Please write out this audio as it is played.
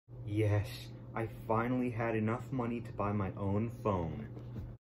Yes, I finally had enough money to buy my own phone.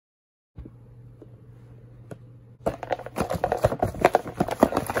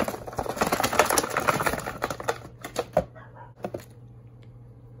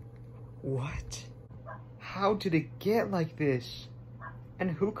 What? How did it get like this? And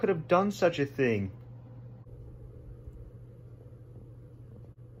who could have done such a thing?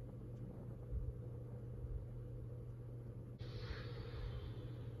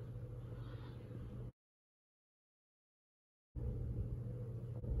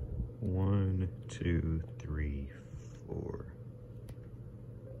 One, two, three, four.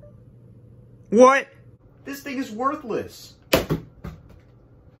 What? This thing is worthless.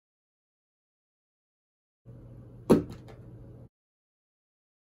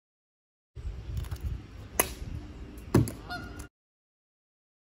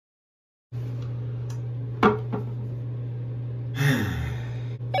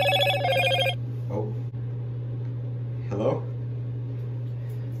 Oh. Hello?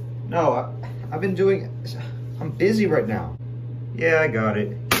 No, I've been doing... I'm busy right now. Yeah, I got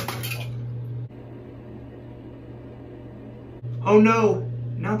it. Oh no!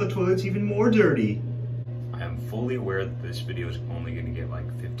 Now the toilet's even more dirty. I am fully aware that this video is only going to get like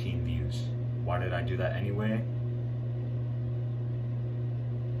 15 views. Why did I do that anyway?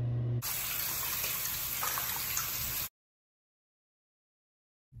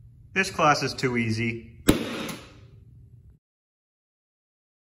 This class is too easy.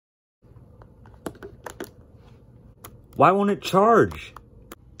 Why won't it charge?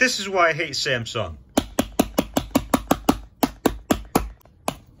 This is why I hate Samsung.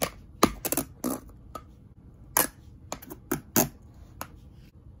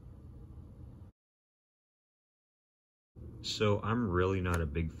 So I'm really not a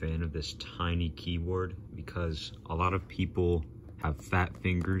big fan of this tiny keyboard because a lot of people have fat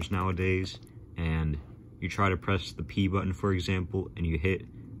fingers nowadays, and you try to press the P button, for example, and you hit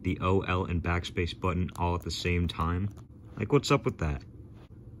the O, L, and backspace button all at the same time. Like, what's up with that?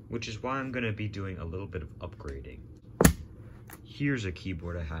 Which is why I'm gonna be doing a little bit of upgrading. Here's a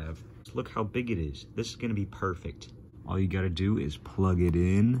keyboard I have. Look how big it is. This is gonna be perfect. All you gotta do is plug it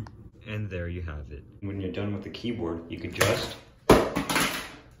in, and there you have it. When you're done with the keyboard, you can just...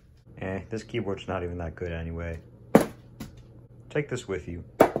 this keyboard's not even that good anyway. Take this with you.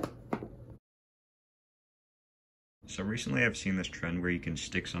 So recently I've seen this trend where you can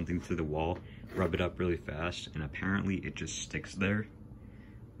stick something through the wall, rub it up really fast, and apparently it just sticks there.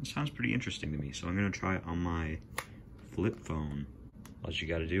 It sounds pretty interesting to me, so I'm gonna try it on my flip phone. All you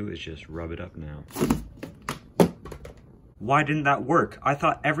gotta do is just rub it up now. Why didn't that work? I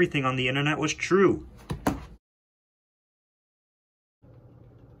thought everything on the internet was true.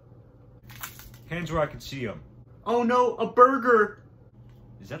 Hands where I can see them. Oh no, a burger!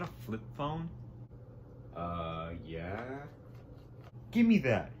 Is that a flip phone? Yeah? Give me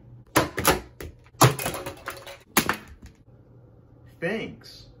that.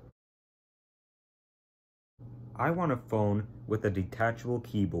 Thanks. I want a phone with a detachable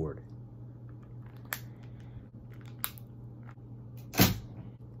keyboard.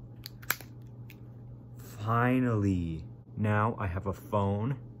 Finally, now I have a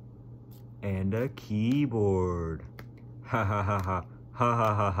phone and a keyboard. Ha ha ha ha ha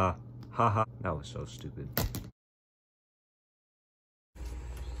ha ha ha ha ha. That was so stupid.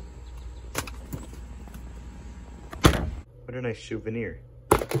 What a nice souvenir.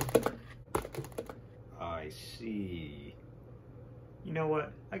 I see. You know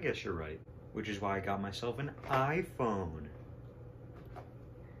what? I guess you're right. Which is why I got myself an iPhone.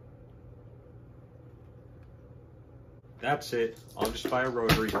 That's it. I'll just buy a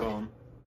rotary phone.